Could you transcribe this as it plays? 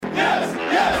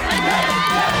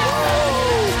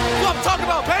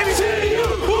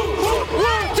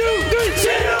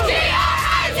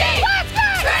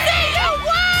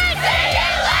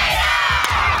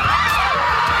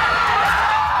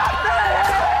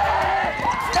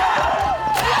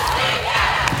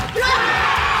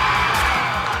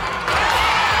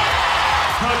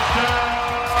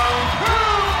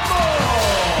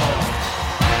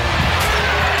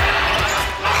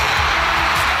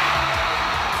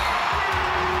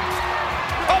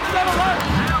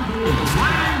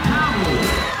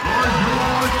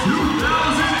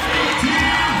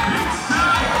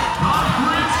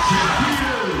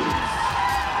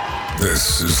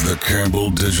The Campbell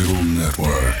Digital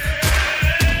Network.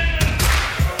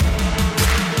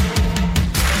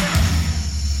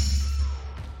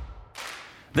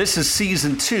 This is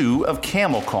Season 2 of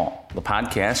Camel Call, the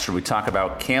podcast where we talk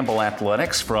about Campbell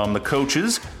athletics from the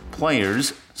coaches,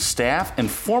 players, staff, and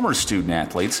former student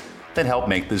athletes that help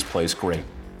make this place great.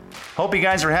 Hope you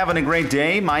guys are having a great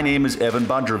day. My name is Evan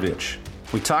Budrovich.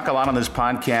 We talk a lot on this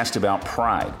podcast about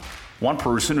pride. One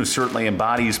person who certainly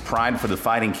embodies pride for the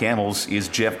Fighting Camels is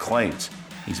Jeff Claves.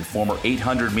 He's a former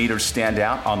 800-meter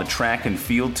standout on the track and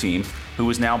field team who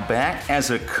is now back as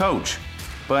a coach.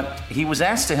 But he was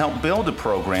asked to help build a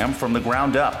program from the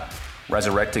ground up,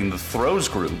 resurrecting the throws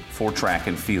group for track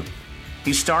and field.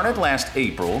 He started last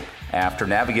April after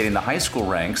navigating the high school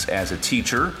ranks as a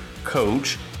teacher,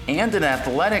 coach, and an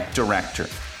athletic director.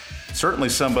 Certainly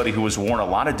somebody who has worn a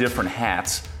lot of different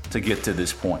hats to get to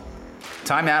this point.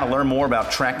 Time now to learn more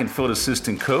about track and field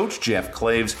assistant coach Jeff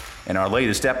Claves in our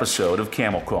latest episode of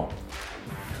Camel Call.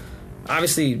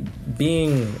 Obviously,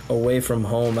 being away from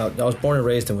home, I was born and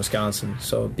raised in Wisconsin,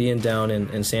 so being down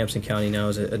in Sampson County now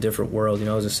is a different world.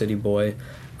 I was a city boy,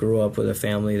 grew up with a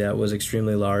family that was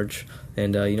extremely large,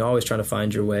 and always trying to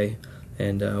find your way.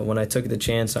 And when I took the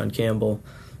chance on Campbell,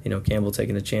 Campbell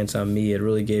taking the chance on me, it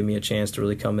really gave me a chance to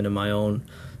really come into my own.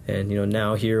 And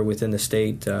now here within the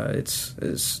state, it's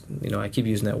I keep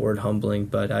using that word humbling,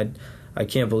 but I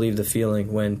can't believe the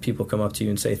feeling when people come up to you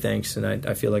and say thanks, and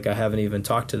I feel like I haven't even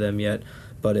talked to them yet,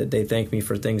 but they thank me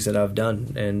for things that I've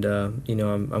done, and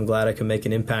I'm glad I can make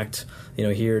an impact,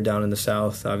 here down in the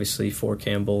South, obviously for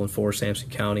Campbell and for Sampson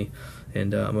County,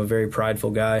 and I'm a very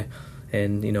prideful guy,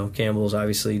 and Campbell's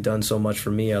obviously done so much for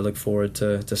me. I look forward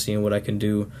to seeing what I can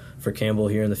do for Campbell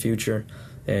here in the future,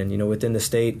 and within the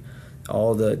state.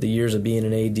 All the years of being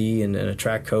an AD and a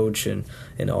track coach and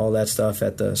all that stuff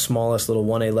at the smallest little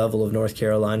 1A level of North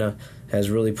Carolina has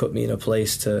really put me in a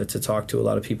place to talk to a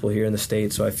lot of people here in the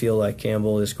state. So I feel like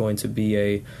Campbell is going to be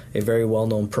a very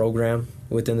well-known program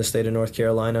within the state of North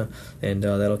Carolina, and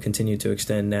that'll continue to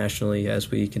extend nationally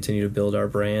as we continue to build our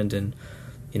brand. And,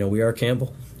 we are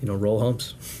Campbell, roll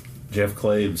humps. Jeff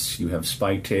Claves, you have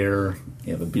spiked hair,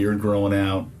 you have a beard growing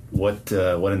out. What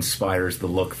inspires the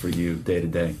look for you day to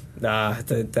day?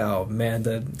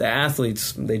 The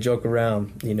athletes, they joke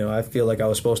around. I feel like I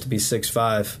was supposed to be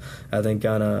 6'5". I think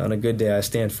on a good day I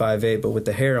stand 5'8", but with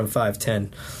the hair I'm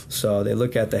 5'10". So they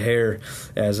look at the hair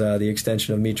as the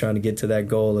extension of me trying to get to that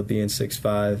goal of being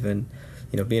 6'5". And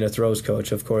being a throws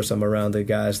coach, of course, I'm around the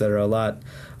guys that are a lot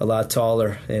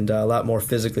taller and a lot more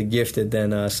physically gifted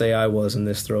than say I was in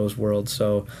this throws world.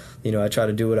 So, I try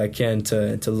to do what I can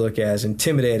to look as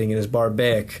intimidating and as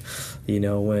barbaric,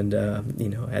 when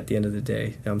at the end of the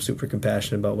day, I'm super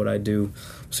compassionate about what I do,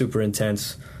 super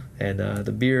intense, and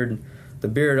the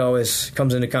beard always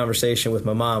comes into conversation with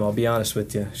my mom. I'll be honest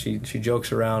with you. She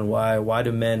jokes around why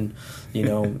do men,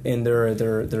 in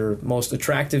their most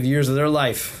attractive years of their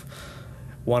life,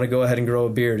 want to go ahead and grow a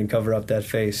beard and cover up that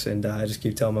face. And I just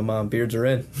keep telling my mom, beards are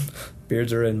in.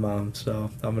 Beards are in, Mom.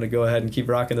 So I'm going to go ahead and keep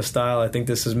rocking the style. I think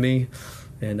this is me,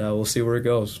 and we'll see where it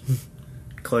goes.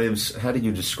 Claves, how do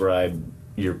you describe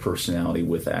your personality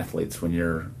with athletes when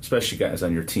you're, especially guys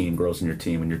on your team, girls on your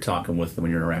team, when you're talking with them,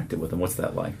 when you're interacting with them? What's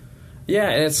that like? Yeah,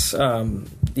 it's, I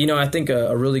think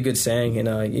a really good saying,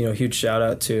 and, huge shout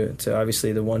out to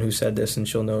obviously the one who said this, and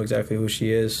she'll know exactly who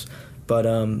she is. But,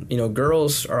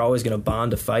 girls are always going to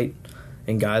bond to fight,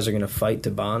 and guys are going to fight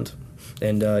to bond.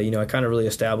 And, I kind of really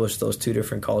established those two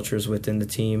different cultures within the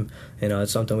team. And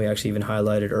it's something we actually even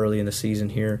highlighted early in the season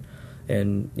here.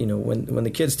 And, when the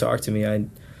kids talk to me,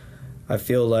 I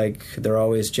feel like they're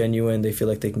always genuine. They feel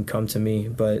like they can come to me.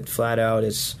 But flat out,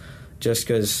 it's just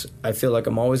because I feel like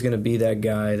I'm always going to be that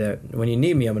guy that when you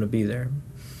need me, I'm going to be there.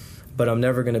 But I'm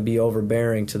never going to be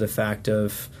overbearing to the fact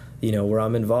of, where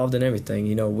I'm involved in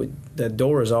everything. The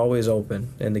door is always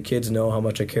open, and the kids know how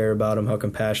much I care about them, how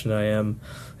compassionate I am,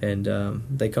 and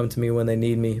they come to me when they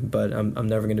need me, but I'm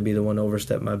never going to be the one to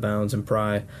overstep my bounds and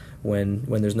pry when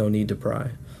there's no need to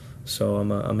pry. So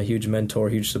I'm a huge mentor,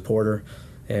 huge supporter,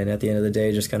 and at the end of the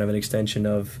day, just kind of an extension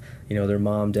of, their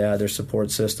mom, dad, their support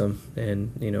system,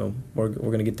 and, we're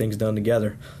going to get things done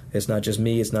together. It's not just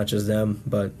me, it's not just them,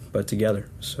 but together.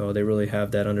 So they really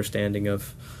have that understanding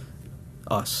of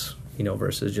us,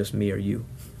 versus just me or you.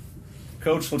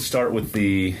 Coach, let's start with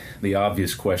the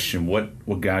obvious question.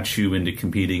 What got you into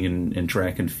competing in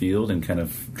track and field and kind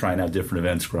of trying out different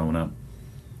events growing up?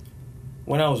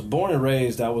 When I was born and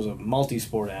raised, I was a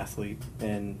multi-sport athlete,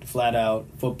 and flat out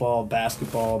football,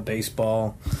 basketball,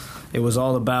 baseball. It was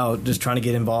all about just trying to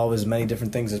get involved with as many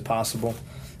different things as possible.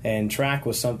 And track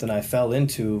was something I fell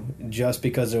into just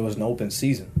because there was an open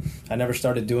season. I never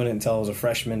started doing it until I was a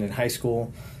freshman in high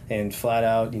school, and flat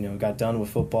out, got done with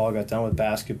football, got done with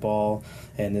basketball,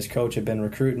 and this coach had been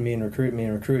recruiting me.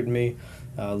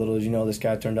 Little as you know, this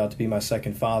guy turned out to be my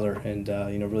second father, and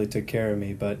really took care of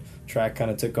me. But track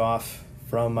kind of took off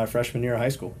from my freshman year of high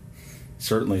school.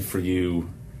 Certainly for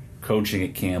you, coaching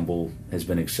at Campbell has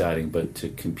been exciting, but to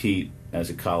compete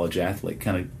as a college athlete,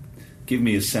 kind of give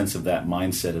me a sense of that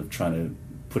mindset of trying to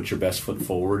put your best foot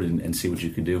forward and see what you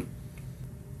can do.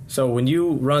 So when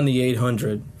you run the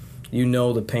 800, you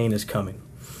know the pain is coming.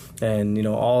 And,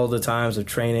 all the times of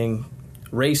training,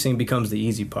 racing becomes the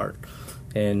easy part.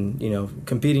 And,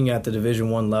 competing at the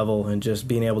Division I level and just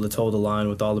being able to toe the line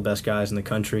with all the best guys in the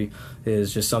country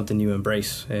is just something you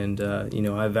embrace. And,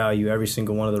 I value every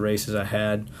single one of the races I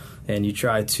had. And you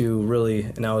try to really,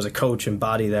 and I was a coach,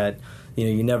 embody that.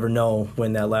 You never know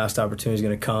when that last opportunity is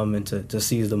going to come, and to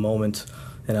seize the moment.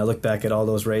 And I look back at all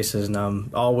those races, and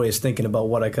I'm always thinking about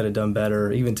what I could have done better.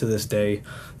 Even to this day,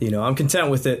 I'm content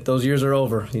with it. Those years are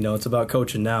over. It's about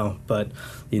coaching now. But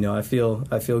I feel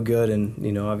good,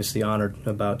 and obviously honored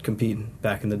about competing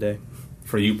back in the day.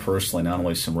 For you personally, not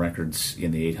only some records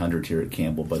in the 800 here at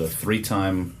Campbell, but a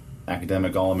 3-time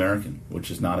academic All-American, which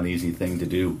is not an easy thing to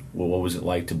do. Well, what was it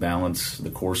like to balance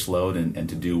the course load and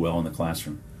to do well in the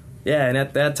classroom? Yeah, and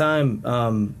at that time,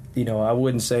 I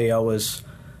wouldn't say I was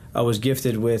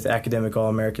gifted with academic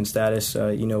All-American status.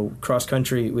 Cross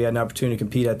country, we had an opportunity to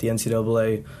compete at the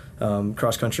NCAA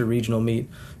cross country regional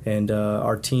meet, and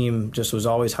our team just was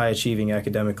always high achieving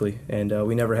academically, and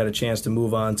we never had a chance to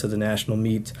move on to the national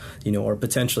meet, or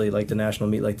potentially like the national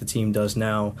meet like the team does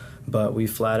now. But we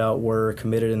flat out were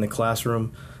committed in the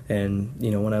classroom, and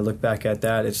when I look back at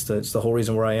that, it's the whole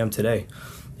reason where I am today.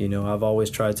 I've always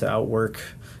tried to outwork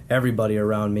everybody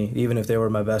around me, even if they were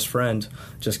my best friend,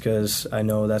 just because I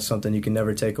know that's something you can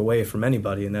never take away from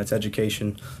anybody, and that's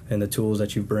education and the tools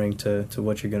that you bring to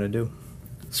what you're going to do.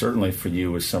 Certainly for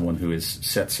you, as someone who has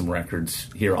set some records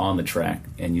here on the track,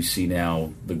 and you see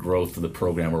now the growth of the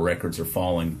program where records are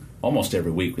falling almost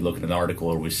every week. We look at an article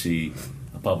or we see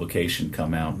a publication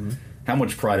come out. Mm-hmm. How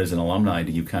much pride as an alumni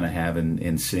do you kind of have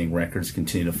in seeing records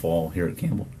continue to fall here at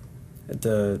Campbell?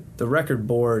 The record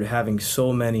board having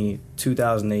so many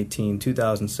 2018,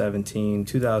 2017,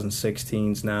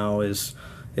 2016s now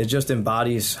it just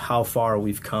embodies how far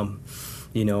we've come.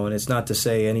 And it's not to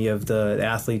say any of the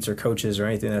athletes or coaches or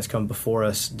anything that's come before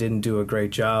us didn't do a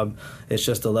great job. It's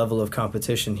just the level of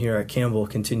competition here at Campbell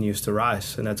continues to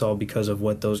rise, and that's all because of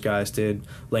what those guys did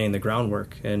laying the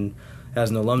groundwork. And as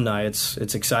an alumni, it's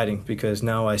exciting because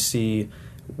now I see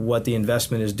what the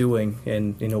investment is doing,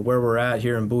 and where we're at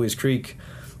here in Buies Creek,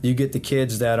 you get the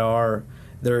kids that are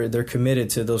they're committed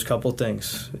to those couple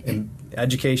things: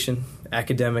 education,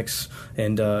 academics,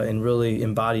 and really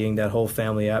embodying that whole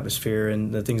family atmosphere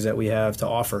and the things that we have to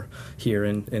offer here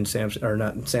in Sampson, or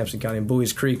not in Sampson County, in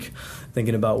Buies Creek.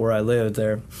 Thinking about where I lived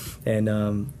there, and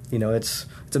it's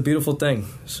a beautiful thing.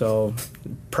 So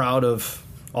proud of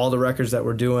all the records that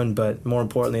we're doing, but more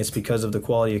importantly, it's because of the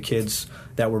quality of kids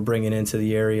that we're bringing into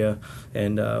the area,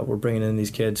 and we're bringing in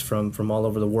these kids from all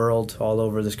over the world, all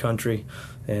over this country,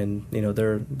 and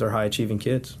they're high achieving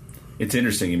kids. It's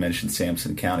interesting you mentioned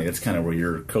Sampson County. That's kind of where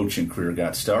your coaching career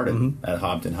got started, mm-hmm. at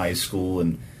Hobton High School,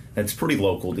 and that's pretty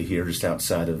local to here, just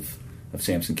outside of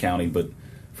Sampson County. But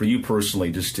for you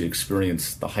personally, just to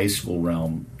experience the high school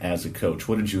realm as a coach,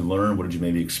 what did you learn? What did you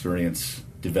maybe experience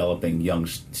developing young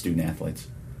student athletes?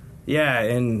 Yeah,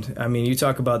 and I mean, you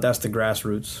talk about that's the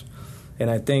grassroots.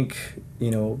 And I think,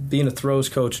 being a throws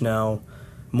coach now,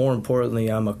 more importantly,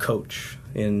 I'm a coach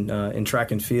in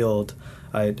track and field.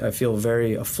 I feel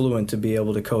very affluent to be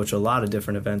able to coach a lot of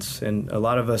different events. And a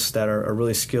lot of us that are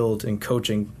really skilled in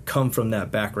coaching come from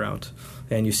that background.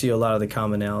 And you see a lot of the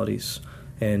commonalities.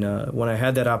 And when I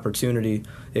had that opportunity,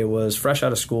 it was fresh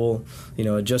out of school.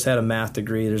 I just had a math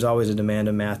degree. There's always a demand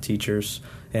of math teachers.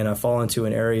 And I fall into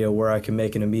an area where I can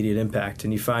make an immediate impact.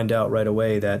 And you find out right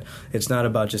away that it's not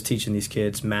about just teaching these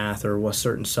kids math or a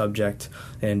certain subject.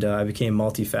 And I became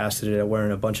multifaceted at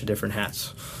wearing a bunch of different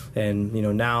hats. And,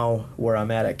 now where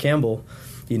I'm at Campbell,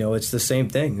 it's the same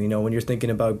thing. When you're thinking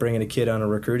about bringing a kid on a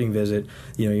recruiting visit,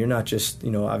 you're not just,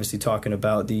 obviously talking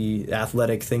about the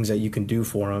athletic things that you can do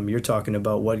for them. You're talking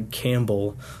about what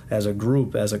Campbell as a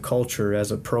group, as a culture, as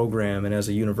a program, and as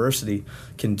a university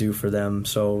can do for them.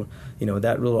 So,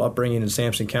 that little upbringing in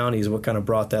Sampson County is what kind of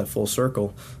brought that full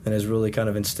circle and has really kind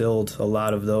of instilled a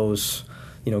lot of those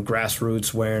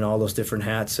grassroots, wearing all those different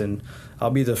hats. And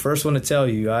I'll be the first one to tell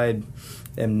you, I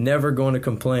am never going to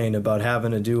complain about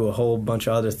having to do a whole bunch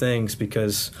of other things,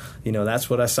 because that's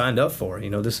what I signed up for.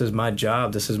 This is my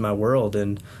job, this is my world,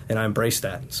 and I embrace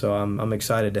that. So I'm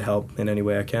excited to help in any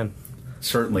way I can.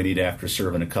 Certainly need, after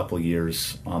serving a couple of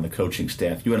years on the coaching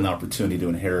staff, you had an opportunity to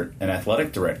inherit an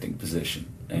athletic directing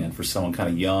position. And for someone kind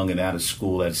of young and out of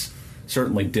school, that's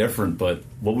certainly different. But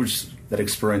what was that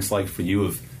experience like for you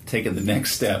of taking the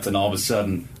next step, and all of a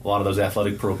sudden a lot of those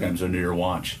athletic programs are under your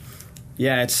watch?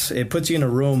 Yeah, it puts you in a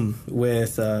room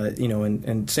with,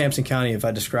 in Sampson County, if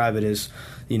I describe it as,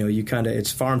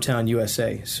 it's Farmtown,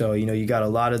 USA. So, you got a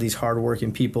lot of these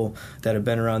hardworking people that have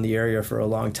been around the area for a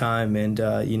long time, and,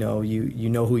 you know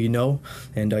who you know,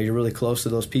 and you're really close to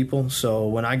those people. So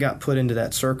when I got put into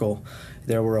that circle,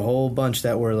 there were a whole bunch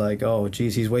that were like, oh,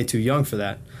 geez, he's way too young for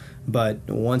that. But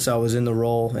once I was in the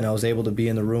role and I was able to be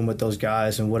in the room with those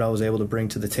guys and what I was able to bring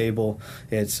to the table,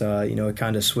 it's, it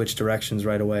kind of switched directions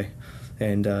right away.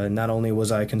 And not only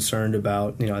was I concerned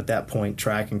about, at that point,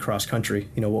 track and cross country,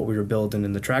 what we were building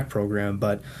in the track program,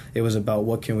 but it was about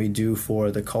what can we do for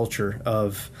the culture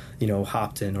of,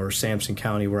 Hopton or Sampson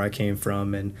County, where I came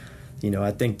from. And,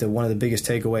 I think that one of the biggest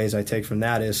takeaways I take from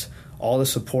that is all the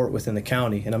support within the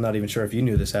county. And I'm not even sure if you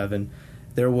knew this, Evan.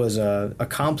 There was a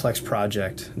complex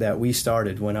project that we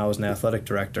started when I was an athletic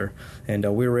director, and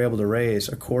we were able to raise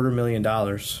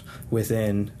 $250,000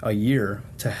 within a year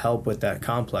to help with that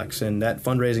complex. And that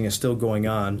fundraising is still going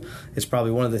on. It's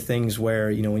probably one of the things where,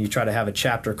 when you try to have a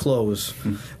chapter close,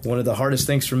 one of the hardest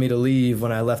things for me to leave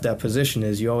when I left that position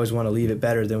is you always want to leave it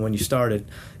better than when you started.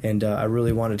 And I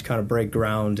really wanted to kind of break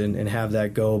ground and have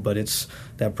that go, but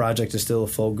that project is still a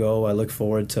full go. I look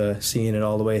forward to seeing it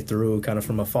all the way through, kind of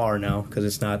from afar now, because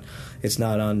it's not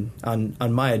on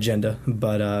my agenda,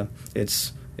 but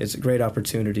it's a great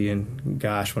opportunity. And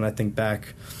gosh, when I think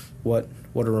back, what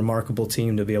a remarkable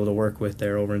team to be able to work with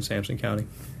there over in Sampson County.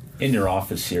 In your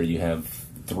office here, you have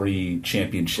 3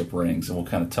 championship rings, and we'll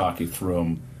kind of talk you through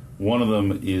them. One of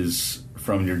them is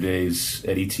from your days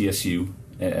at ETSU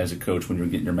as a coach when you were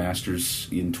getting your master's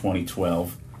in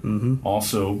 2012. Mm-hmm.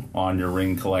 Also on your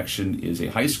ring collection is a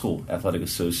high school athletic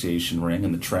association ring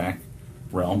in the track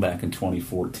realm back in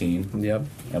 2014. Yep.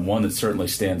 And one that certainly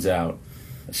stands out,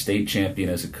 a state champion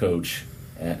as a coach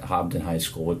at Hopton High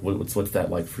School. What's that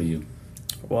like for you?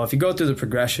 Well, if you go through the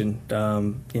progression,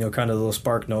 kind of the little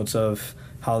spark notes of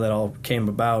how that all came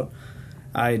about,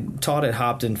 I taught at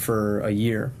Hopton for a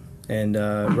year. And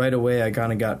right away, I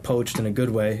kind of got poached in a good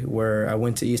way, where I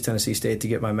went to East Tennessee State to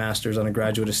get my master's on a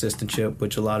graduate assistantship,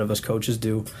 which a lot of us coaches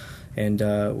do, and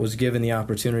was given the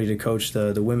opportunity to coach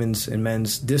the women's and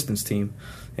men's distance team.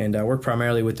 And I worked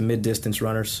primarily with the mid-distance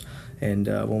runners. And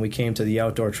when we came to the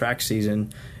outdoor track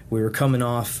season, we were coming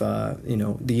off,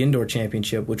 the indoor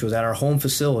championship, which was at our home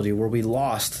facility, where we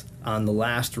lost on the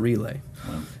last relay.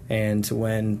 Wow. And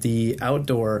when the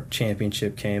outdoor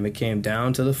championship came, it came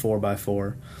down to the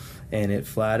 4x4. And it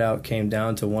flat out came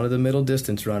down to one of the middle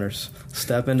distance runners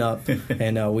stepping up,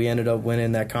 and we ended up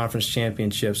winning that conference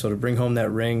championship. So to bring home that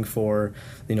ring for,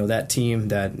 that team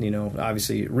that,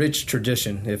 obviously rich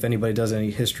tradition. If anybody does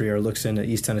any history or looks into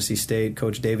East Tennessee State,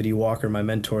 Coach David E. Walker, my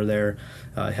mentor there,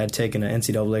 had taken an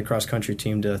NCAA cross-country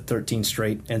team to 13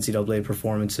 straight NCAA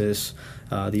performances.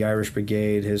 The Irish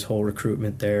Brigade, his whole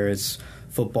recruitment there, it's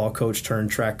football coach turned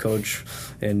track coach,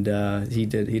 and he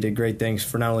did great things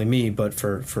for not only me but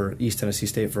for East Tennessee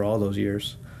State for all those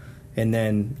years. And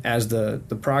then as the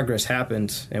progress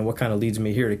happened, and what kind of leads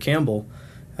me here to Campbell,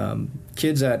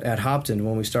 kids at Hopton,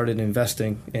 when we started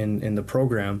investing in the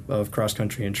program of cross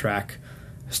country and track,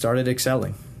 started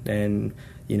excelling. And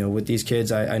with these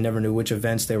kids, I never knew which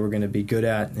events they were going to be good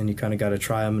at, and you kind of got to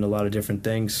try them in a lot of different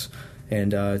things.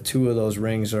 And 2 of those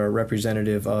rings are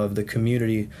representative of the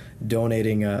community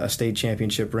donating a state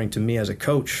championship ring to me as a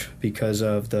coach, because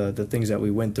of the things that we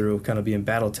went through, kind of being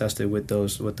battle tested with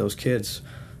those kids.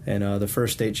 And the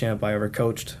first state champ I ever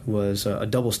coached was a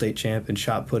double state champ in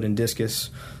shot put and discus,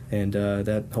 and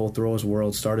that whole throws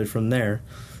world started from there.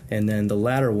 And then the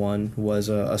latter one was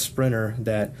a sprinter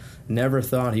that never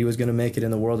thought he was going to make it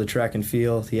in the world of track and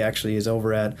field. He actually is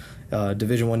over at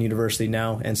Division I University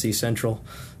now, NC Central,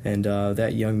 and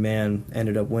that young man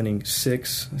ended up winning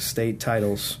 6 state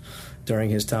titles during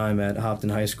his time at Hopton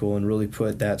High School, and really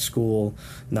put that school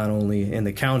not only in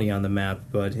the county on the map,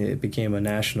 but it became a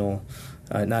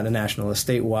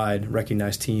statewide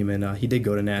recognized team, and he did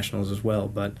go to nationals as well.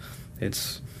 But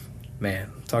it's,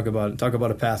 man, talk about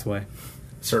a pathway.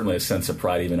 Certainly a sense of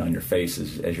pride even on your face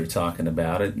as you're talking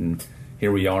about it. And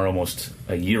here we are almost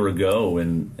a year ago,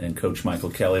 and Coach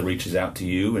Michael Kelly reaches out to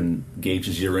you and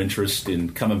gauges your interest in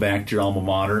coming back to your alma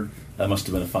mater. That must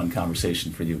have been a fun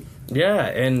conversation for you. Yeah,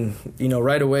 and,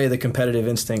 right away the competitive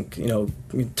instinct,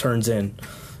 turns in.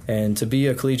 And to be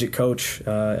a collegiate coach,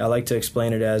 I like to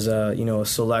explain it as a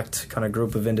select kind of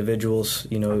group of individuals.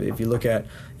 If you look at,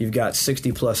 you've got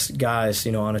 60-plus guys,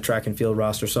 on a track and field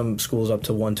roster, some schools up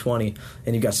to 120,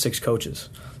 and you've got 6 coaches.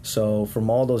 So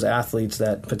from all those athletes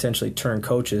that potentially turn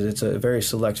coaches, it's a very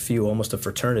select few, almost a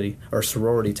fraternity or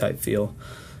sorority type feel.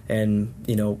 And,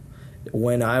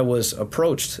 when I was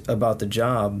approached about the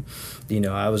job,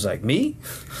 I was like, me?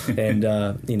 And,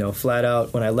 flat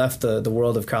out, when I left the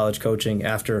world of college coaching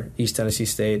after East Tennessee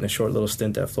State and a short little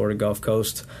stint at Florida Gulf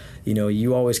Coast,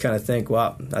 you always kind of think,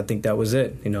 well, I think that was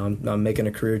it. I'm making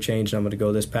a career change and I'm going to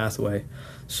go this pathway.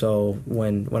 So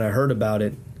when I heard about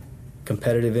it,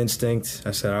 competitive instinct,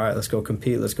 I said, all right, let's go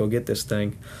compete. Let's go get this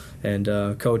thing. And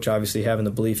Coach obviously having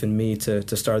the belief in me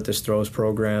to start this throws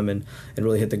program and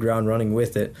really hit the ground running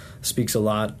with it speaks a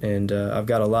lot. And I've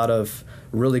got a lot of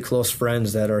really close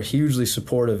friends that are hugely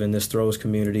supportive in this throws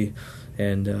community.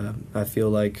 And I feel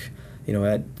like,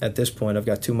 at this point I've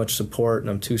got too much support and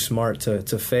I'm too smart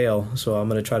to fail. So I'm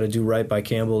going to try to do right by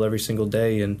Campbell every single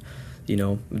day and,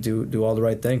 do all the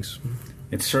right things.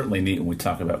 It's certainly neat when we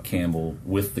talk about Campbell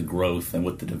with the growth and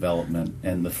with the development,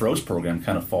 and the throws program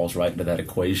kind of falls right into that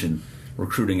equation,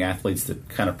 recruiting athletes that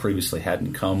kind of previously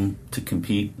hadn't come to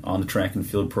compete on the track and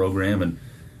field program. And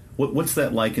what's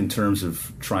that like in terms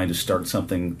of trying to start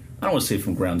something, I don't want to say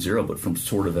from ground zero, but from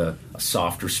sort of a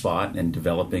softer spot and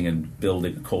developing and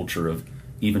building a culture of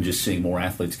even just seeing more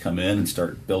athletes come in and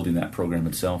start building that program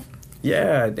itself?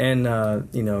 Yeah,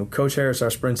 and, Coach Harris,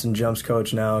 our sprints and jumps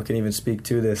coach now, can even speak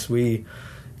to this. We,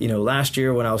 last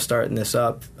year when I was starting this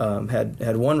up,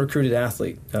 had one recruited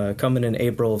athlete coming in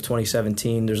April of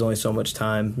 2017. There's only so much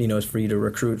time, for you to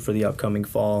recruit for the upcoming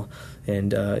fall.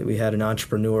 And we had an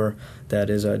entrepreneur that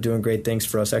is doing great things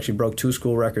for us. Actually broke 2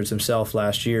 school records himself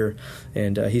last year,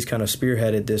 and he's kind of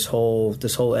spearheaded this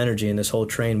whole energy and this whole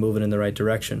train moving in the right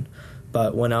direction.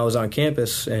 But when I was on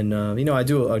campus, and I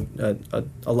do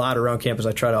a lot around campus,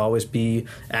 I try to always be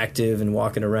active and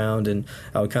walking around, and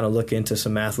I would kind of look into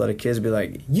some athletic kids and be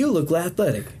like, you look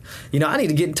athletic. I need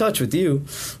to get in touch with you.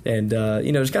 And,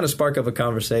 just kind of spark up a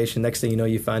conversation. Next thing you know,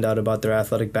 you find out about their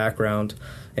athletic background.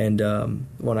 And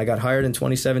when I got hired in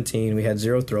 2017, we had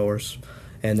 0 throwers.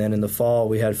 And then in the fall,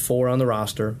 we had 4 on the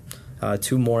roster.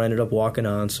 2 more ended up walking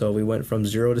on, so we went from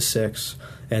 0 to 6.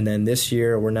 And then this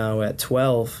year, we're now at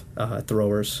 12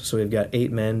 throwers. So we've got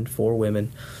 8 men, 4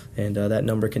 women, and that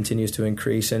number continues to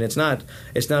increase. And it's not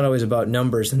always about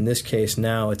numbers in this case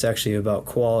now. It's actually about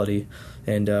quality.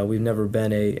 And we've never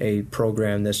been a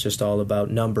program that's just all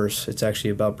about numbers. It's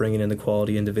actually about bringing in the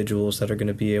quality individuals that are going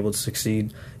to be able to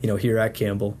succeed, here at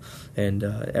Campbell. And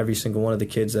every single one of the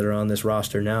kids that are on this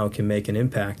roster now can make an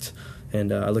impact.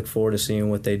 And I look forward to seeing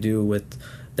what they do with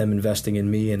them investing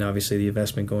in me, and obviously the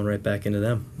investment going right back into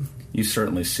them. You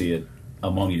certainly see it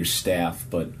among your staff,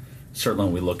 but certainly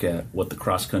when we look at what the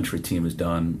cross-country team has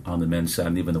done on the men's side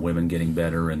and even the women getting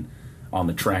better, and on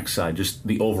the track side, just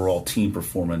the overall team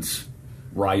performance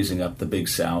rising up the Big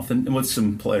South, and with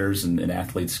some players and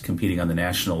athletes competing on the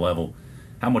national level,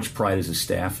 how much pride as a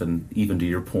staff, and even to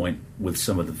your point, with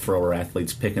some of the thrower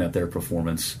athletes picking up their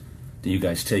performance, do you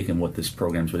guys take in what this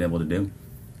program's been able to do?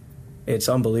 It's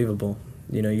unbelievable.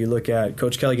 You look at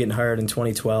Coach Kelly getting hired in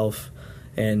 2012,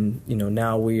 and,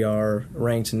 now we are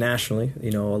ranked nationally,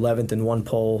 11th in one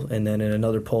poll, and then in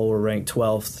another poll we're ranked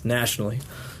 12th nationally.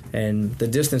 And the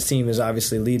distance team is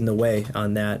obviously leading the way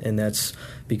on that, and that's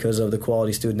because of the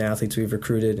quality student-athletes we've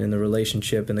recruited and the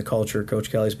relationship and the culture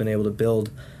Coach Kelly's been able to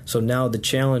build. So now the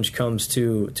challenge comes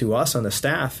to us on the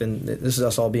staff, and this is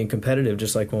us all being competitive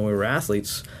just like when we were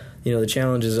athletes. The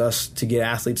challenge is us to get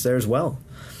athletes there as well.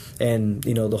 And,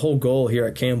 the whole goal here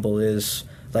at Campbell is,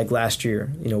 like last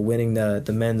year, winning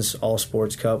the men's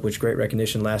all-sports cup, which great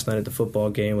recognition last night at the football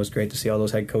game. Was great to see all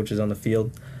those head coaches on the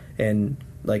field. And,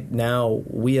 now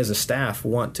we as a staff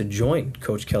want to join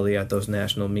Coach Kelly at those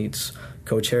national meets.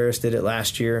 Coach Harris did it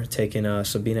last year, taking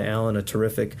Sabina Allen, a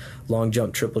terrific long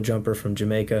jump, triple jumper from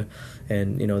Jamaica.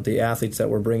 And, the athletes that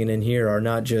we're bringing in here are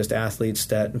not just athletes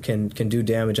that can do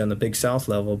damage on the Big South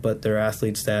level, but they're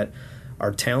athletes that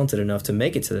are talented enough to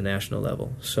make it to the national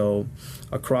level. So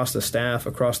across the staff,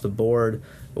 across the board,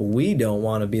 we don't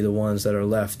want to be the ones that are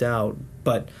left out,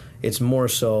 but it's more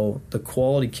so the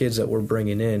quality kids that we're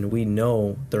bringing in, we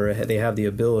know they have the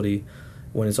ability,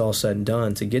 when it's all said and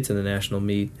done, to get to the national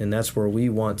meet, and that's where we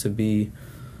want to be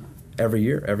every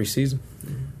year, every season.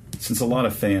 Since a lot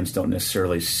of fans don't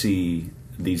necessarily see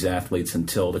these athletes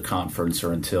until the conference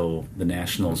or until the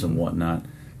nationals and whatnot.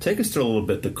 Take us through a little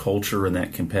bit the culture and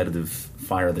that competitive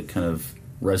fire that kind of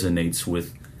resonates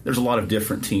with. There's a lot of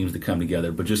different teams that come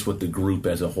together, but just with the group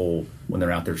as a whole when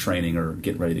they're out there training or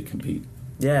getting ready to compete.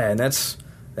 Yeah, and that's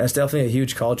definitely a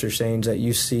huge culture change that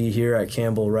you see here at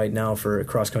Campbell right now for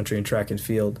cross country and track and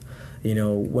field. You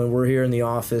know, when we're here in the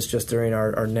office just during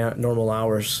our normal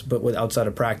hours, but outside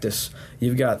of practice,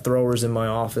 you've got throwers in my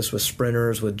office with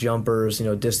sprinters, with jumpers,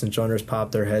 distance runners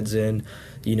pop their heads in.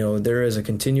 There is a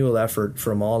continual effort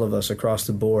from all of us across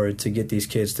the board to get these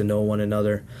kids to know one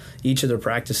another. Each of their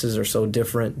practices are so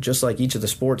different, just like each of the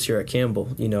sports here at Campbell.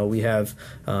 We have,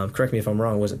 correct me if I'm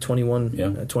wrong, was it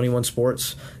 21, 21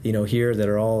 sports, here that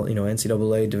are all,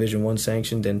 NCAA Division I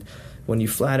sanctioned, and when you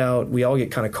flat out, we all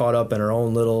get kind of caught up in our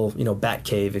own little, bat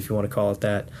cave, if you want to call it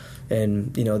that.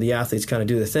 And, the athletes kind of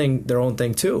do their own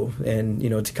thing too. And,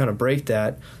 to kind of break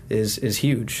that is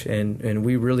huge. And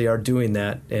we really are doing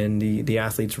that. And the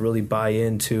athletes really buy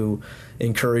into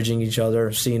encouraging each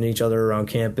other, seeing each other around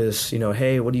campus.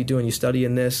 Hey, what are you doing? You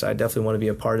studying this? I definitely want to be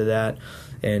a part of that.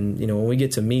 And, when we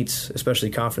get to meets, especially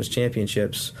conference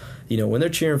championships, when they're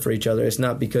cheering for each other, it's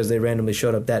not because they randomly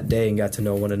showed up that day and got to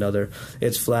know one another.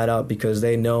 It's flat out because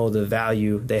they know the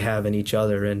value they have in each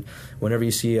other. And whenever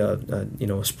you see a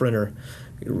sprinter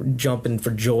jumping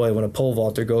for joy when a pole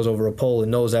vaulter goes over a pole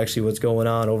and knows actually what's going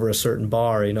on over a certain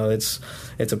bar, it's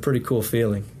a pretty cool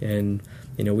feeling. And,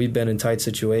 we've been in tight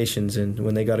situations, and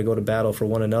when they got to go to battle for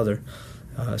one another,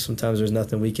 sometimes there's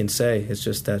nothing we can say. It's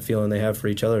just that feeling they have for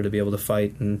each other to be able to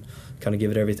fight and kind of give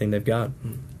it everything they've got.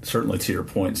 Certainly, to your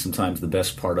point, sometimes the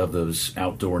best part of those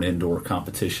outdoor and indoor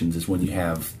competitions is when you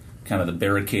have kind of the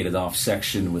barricaded off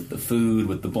section with the food,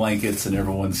 with the blankets, and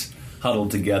everyone's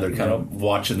huddled together, kind of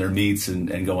watching their meets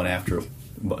and going after it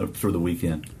through the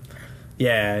weekend.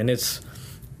 Yeah, and it's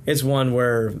one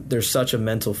where there's such a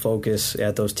mental focus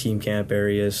at those team camp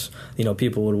areas.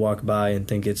 People would walk by and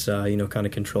think it's, kind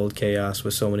of controlled chaos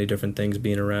with so many different things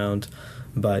being around.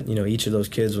 But, each of those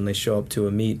kids, when they show up to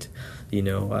a meet,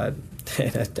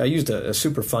 I used a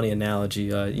super funny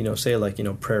analogy, say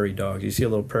like, prairie dogs. You see a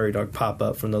little prairie dog pop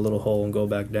up from the little hole and go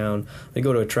back down. They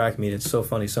go to a track meet. It's so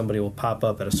funny. Somebody will pop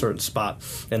up at a certain spot,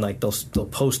 and like they'll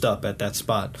post up at that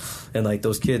spot. And like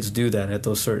those kids do that at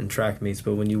those certain track meets.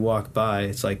 But when you walk by,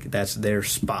 it's like that's their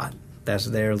spot. That's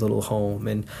their little home.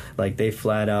 And like they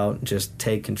flat out just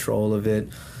take control of it,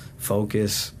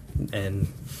 focus, and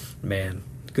man,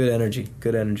 good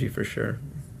energy for sure.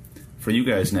 For you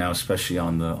guys now, especially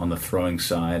on the throwing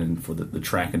side and for the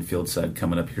track and field side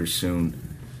coming up here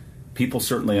soon, people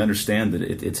certainly understand that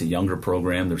it's a younger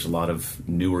program. There's a lot of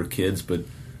newer kids, but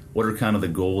what are kind of the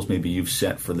goals maybe you've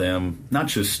set for them, not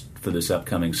just for this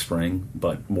upcoming spring,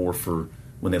 but more for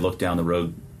when they look down the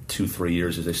road 2-3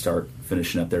 years as they start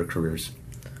finishing up their careers?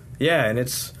 Yeah, and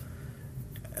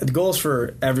the goals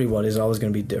for everyone is always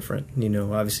going to be different.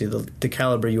 Obviously the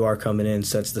caliber you are coming in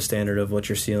sets the standard of what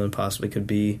your ceiling possibly could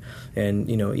be. And,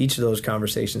 each of those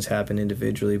conversations happen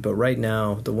individually. But right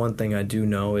now, the one thing I do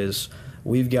know is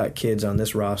we've got kids on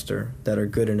this roster that are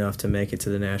good enough to make it to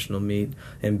the national meet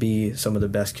and be some of the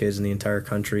best kids in the entire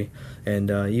country. And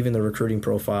even the recruiting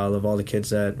profile of all the kids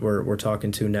that we're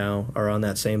talking to now are on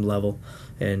that same level.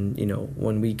 And,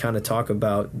 when we kind of talk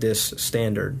about this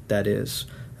standard that is,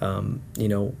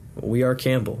 we are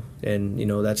Campbell, and,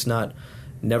 that's not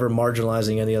never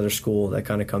marginalizing any other school that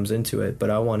kind of comes into it. But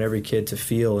I want every kid to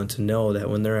feel and to know that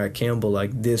when they're at Campbell,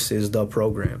 like, this is the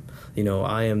program.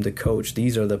 I am the coach.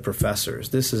 These are the professors.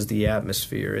 This is the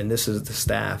atmosphere, and this is the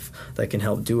staff that can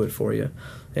help do it for you.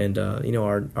 And,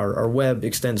 our web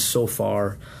extends so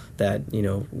far that,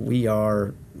 we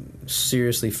are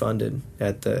seriously funded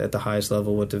at the highest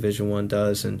level what Division I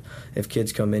does, and if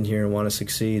kids come in here and want to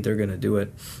succeed, they're going to do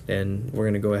it, and we're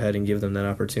going to go ahead and give them that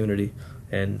opportunity.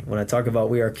 And when I talk about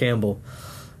we are Campbell,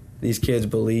 these kids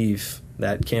believe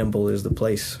that Campbell is the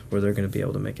place where they're going to be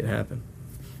able to make it happen.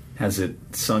 Has it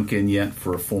sunk in yet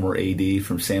for a former AD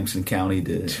from Sampson County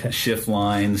to shift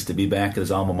lines, to be back at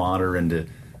his alma mater, and to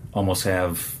almost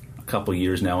have couple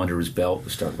years now under his belt to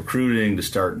start recruiting, to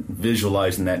start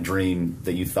visualizing that dream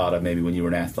that you thought of maybe when you were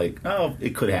an athlete? Oh,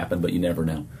 it could happen, but you never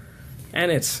know.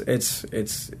 And it's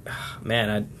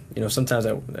man, sometimes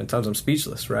I'm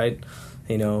speechless, right?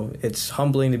 It's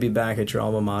humbling to be back at your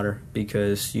alma mater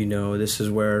because this is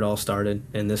where it all started,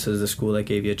 and this is the school that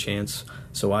gave you a chance.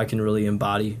 So I can really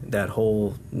embody that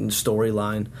whole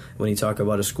storyline when you talk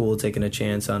about a school taking a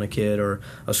chance on a kid, or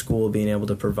a school being able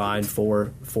to provide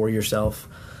for yourself.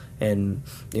 And,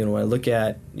 when I look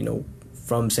at,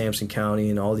 from Sampson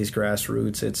County and all these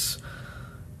grassroots,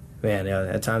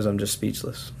 at times I'm just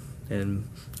speechless. and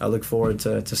I look forward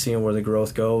to seeing where the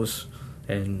growth goes.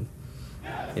 And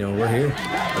we're here.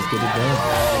 Let's get it done.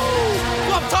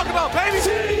 What I'm talking about, baby.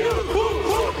 See you. 1,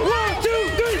 2,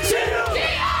 3. See you.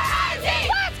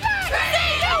 Let's go. See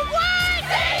you.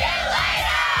 See you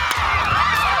later.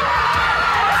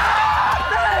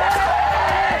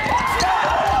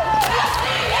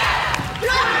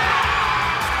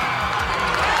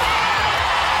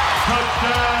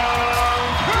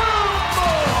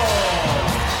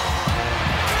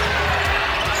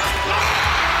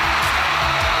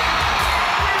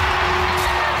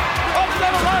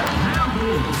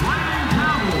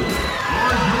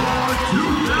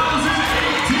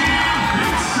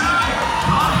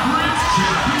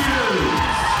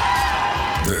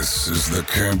 This is the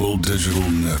Campbell Digital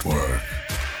Network.